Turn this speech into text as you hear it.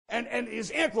and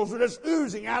his entrails were just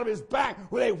oozing out of his back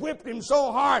where they whipped him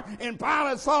so hard in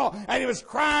Pilate's hall, and he was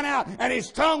crying out, and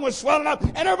his tongue was swelling up,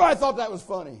 and everybody thought that was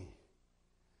funny.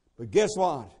 But guess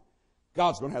what?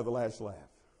 God's going to have the last laugh.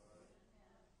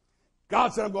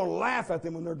 God said, I'm going to laugh at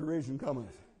them when their derision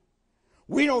cometh.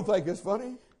 We don't think it's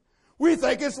funny. We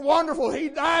think it's wonderful. He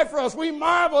died for us. We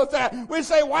marvel at that. We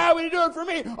say, why would he do it for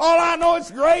me? All I know is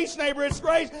grace, neighbor. It's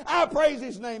grace. I praise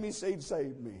his name. He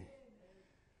saved me.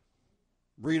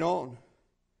 Read on.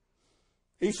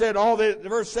 He said,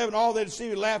 verse 7, all that see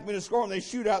me laugh me to scorn, they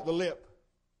shoot out the lip.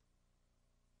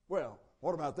 Well,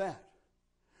 what about that?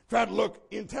 Try to look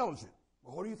intelligent.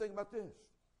 Well, what do you think about this?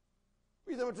 What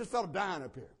do you think about this fellow dying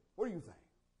up here? What do you think?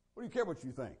 What do you care what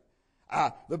you think?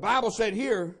 The Bible said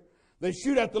here, they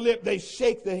shoot out the lip, they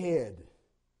shake the head,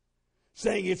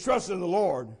 saying he trusted in the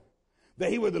Lord, that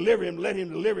he would deliver him, let him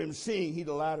deliver him, seeing he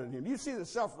delighted in him. Do you see the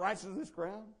self-righteousness of this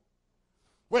crowd?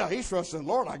 Well, he's trusting the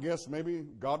Lord. I guess maybe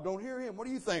God don't hear him. What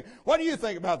do you think? What do you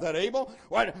think about that, Abel?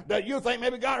 Do you think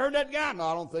maybe God heard that guy? No,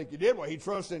 I don't think he did. Well, he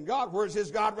trusts in God. Where's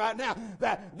his God right now?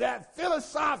 That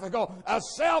philosophical,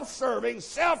 self-serving,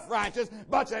 self-righteous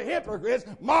bunch of hypocrites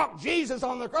mock Jesus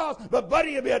on the cross. But,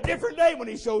 buddy, it'll be a different day when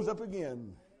he shows up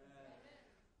again.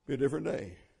 Be a different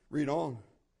day. Read on.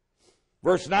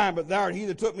 Verse 9, but thou art he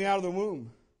that took me out of the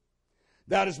womb.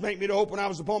 Thou didst make me to hope when I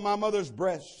was upon my mother's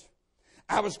breast.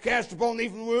 I was cast upon thee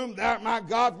from the womb. Thou art my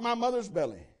God from my mother's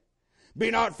belly.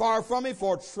 Be not far from me,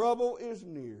 for trouble is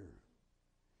near.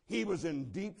 He was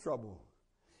in deep trouble.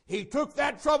 He took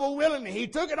that trouble willingly. He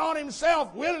took it on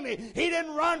himself willingly. He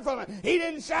didn't run from it. He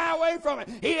didn't shy away from it.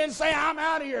 He didn't say, I'm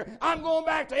out of here. I'm going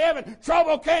back to heaven.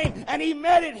 Trouble came, and he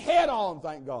met it head on,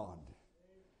 thank God.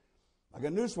 I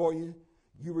got news for you.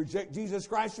 You reject Jesus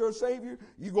Christ, your Savior,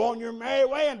 you go on your merry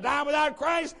way and die without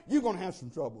Christ, you're going to have some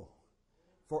trouble.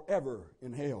 Forever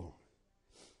in hell.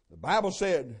 The Bible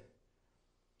said,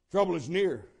 trouble is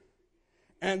near,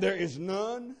 and there is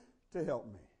none to help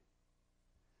me.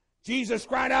 Jesus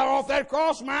cried out off that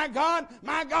cross, my God,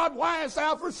 why hast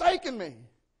thou forsaken me?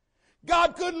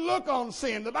 God couldn't look on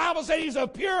sin. The Bible said he's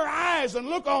of pure eyes and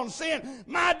look on sin.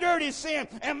 My dirty sin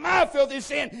and my filthy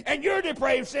sin and your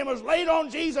depraved sin was laid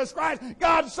on Jesus Christ,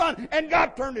 God's Son, and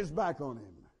God turned his back on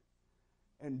him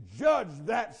and judged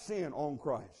that sin on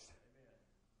Christ.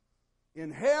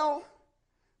 In hell,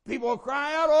 people will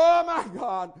cry out, oh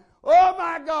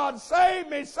my God, save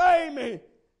me, save me.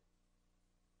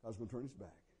 God's going to turn his back.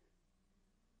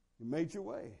 You made your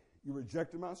way. You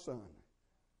rejected my Son.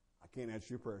 I can't answer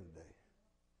your prayer today.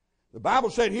 The Bible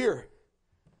said here,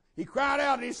 he cried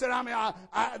out and he said,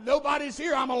 nobody's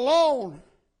here, I'm alone.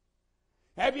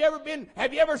 Have you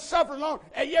ever suffered alone?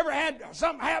 Have you ever had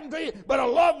something happen to you, but a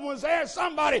loved one was there,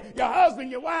 somebody, your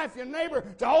husband, your wife, your neighbor,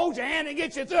 to hold your hand and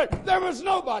get you through it? There was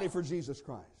nobody for Jesus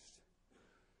Christ.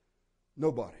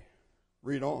 Nobody.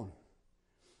 Read on.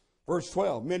 Verse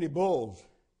 12, many bulls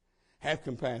have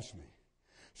compassed me.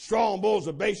 Strong bulls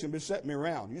of Bashan beset me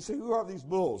around. You say, who are these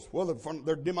bulls? Well,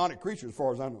 they're demonic creatures as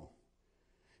far as I know.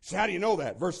 So how do you know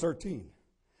that? Verse 13.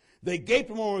 They gaped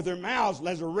them on with their mouths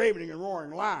as a ravening and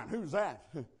roaring lion. Who's that?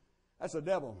 That's the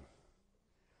devil.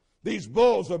 These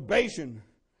bulls of Bashan,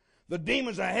 the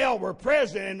demons of hell, were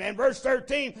present. And in verse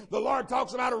 13, the Lord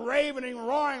talks about a ravening,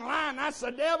 roaring lion. That's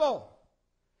the devil.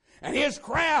 And his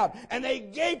crowd, and they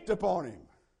gaped upon him.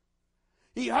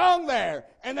 He hung there,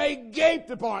 and they gaped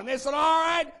upon him. They said, all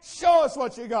right, show us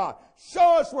what you got.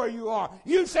 Show us where you are.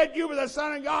 You said you were the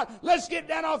Son of God. Let's get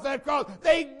down off that cross.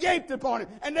 They gaped upon him.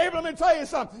 And neighbor, let me tell you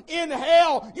something. In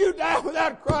hell, you die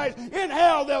without Christ. In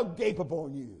hell, they'll gape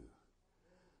upon you.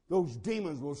 Those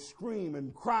demons will scream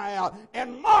and cry out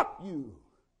and mock you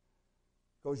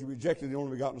because you rejected the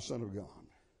only begotten Son of God.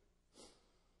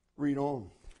 Read on.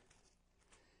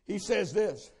 He says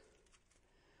this.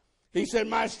 He said,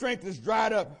 my strength is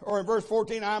dried up. Or in verse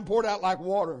 14, I am poured out like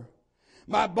water.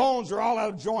 My bones are all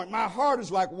out of joint. My heart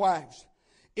is like wax.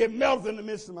 It melteth in the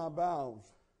midst of my bowels.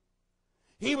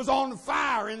 He was on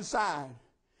fire inside.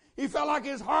 He felt like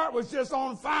his heart was just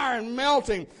on fire and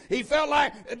melting. He felt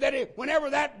like that whenever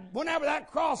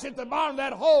that cross hit the bottom of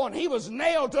that hole and he was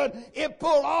nailed to it, it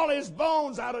pulled all his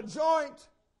bones out of joint.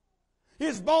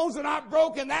 His bones are not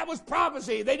broken. That was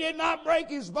prophecy. They did not break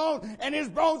his bones, and his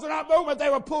bones are not broken, but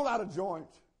they were pulled out of joint.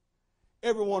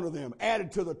 Every one of them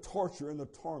added to the torture and the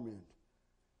torment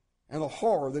and the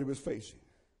horror that he was facing.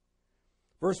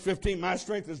 Verse 15, my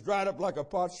strength is dried up like a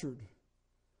potsherd.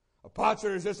 A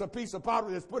potsherd is just a piece of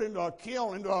pottery that's put into a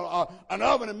kiln, into an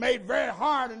oven and made very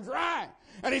hard and dry.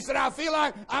 And he said, I feel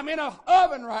like I'm in an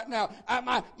oven right now.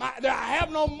 I have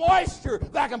no moisture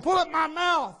that I can put up my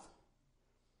mouth.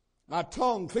 My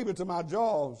tongue cleaveth to my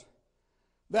jaws.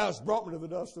 Thou hast brought me to the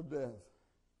dust of death.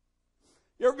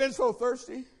 You ever been so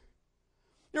thirsty?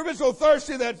 You ever been so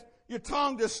thirsty that your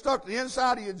tongue just stuck to the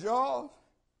inside of your jaw?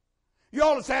 You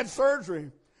always had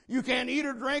surgery. You can't eat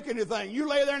or drink anything. You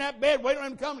lay there in that bed waiting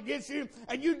on him to come and get you,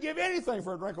 and you'd give anything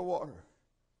for a drink of water.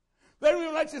 They don't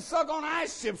even let you suck on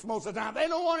ice chips most of the time. They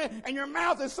don't want it, and your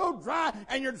mouth is so dry,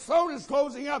 and your throat is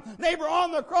closing up. Neighbor,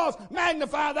 on the cross,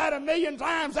 magnify that 1,000,000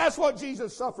 times. That's what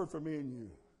Jesus suffered for me and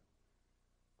you.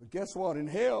 But guess what? In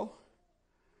hell,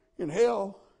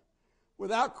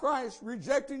 without Christ,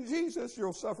 rejecting Jesus,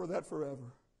 you'll suffer that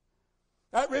forever.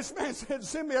 That rich man said,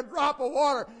 send me a drop of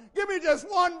water. Give me just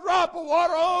one drop of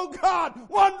water. Oh, God,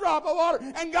 one drop of water.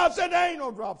 And God said, there ain't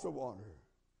no drops of water.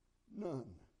 None.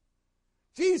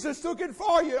 Jesus took it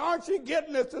for you. Aren't you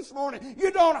getting it this morning?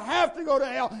 You don't have to go to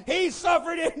hell. He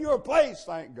suffered in your place,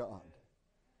 thank God.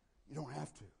 You don't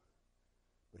have to.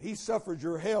 But he suffered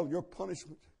your hell, your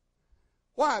punishment.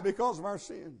 Why? Because of our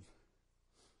sins.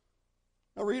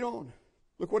 Now read on.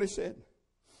 Look what he said.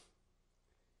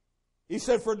 He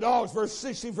said, for dogs, verse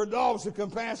 16, for dogs to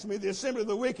compass me, the assembly of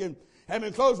the wicked have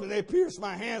enclosed me. They pierced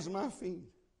my hands and my feet.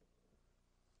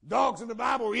 Dogs in the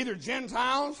Bible were either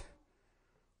Gentiles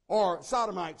or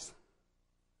Sodomites.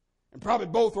 And probably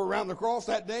both were around the cross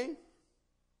that day.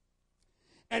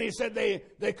 And he said,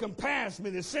 they compassed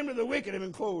me. The assembly of the wicked have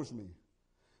enclosed me.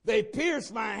 They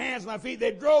pierced my hands and my feet.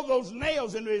 They drove those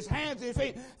nails into his hands and his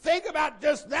feet. Think about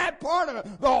just that part of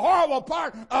it. The horrible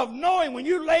part of knowing when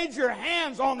you laid your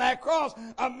hands on that cross,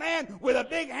 a man with a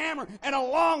big hammer and a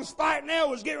long spiked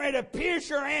nail was getting ready to pierce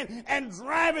your hand and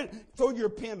drive it through your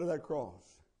pin to that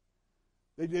cross.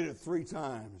 They did it 3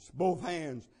 times, both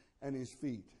hands and his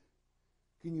feet.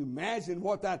 Can you imagine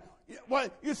what that...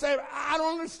 What you say, I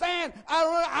don't understand.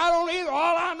 I don't either.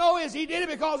 All I know is he did it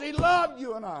because he loved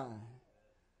you and I.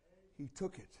 He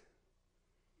took it.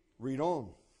 Read on.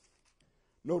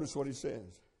 Notice what he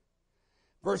says.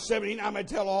 Verse 17, I may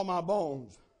tell all my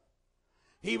bones.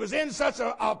 He was in such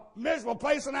a miserable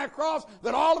place on that cross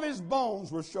that all of his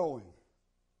bones were showing.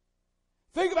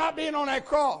 Think about being on that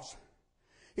cross.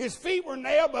 His feet were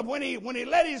nailed, but when he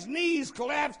let his knees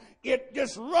collapse, it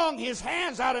just wrung his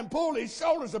hands out and pulled his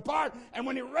shoulders apart. And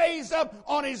when he raised up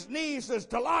on his knees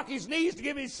to lock his knees to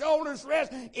give his shoulders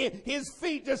rest, his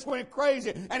feet just went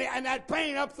crazy. And that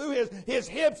pain up through his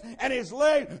hips and his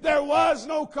legs. There was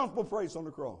no comfortable place on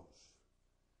the cross.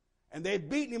 And they'd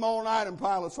beaten him all night in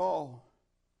Pilate's Hall.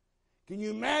 Can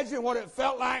you imagine what it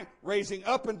felt like raising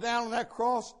up and down on that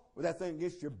cross with that thing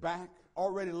against your back,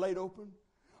 already laid open?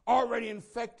 Already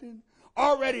infected,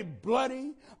 already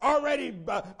bloody, already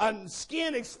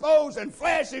skin exposed and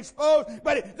flesh exposed,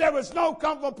 but there was no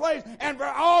comfortable place. And for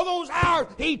all those hours,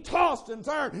 he tossed and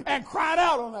turned and cried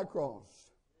out on that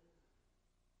cross.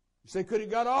 You say, could he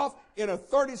got off in a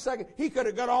 30-second? He could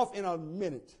have got off in a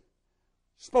minute.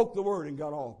 Spoke the word and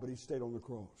got off, but he stayed on the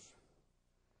cross.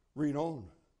 Read on.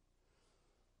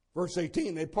 Verse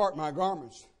 18, they part my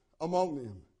garments among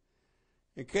them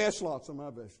and cast lots on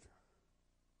my vesture.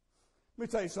 Let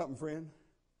me tell you something, friend.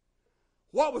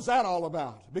 What was that all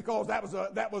about? Because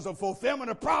that was a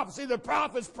fulfillment of prophecy. The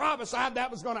prophets prophesied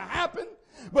that was going to happen.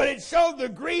 But it showed the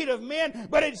greed of men.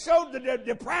 But it showed the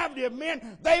depravity of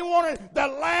men. They wanted the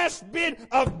last bit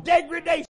of degradation.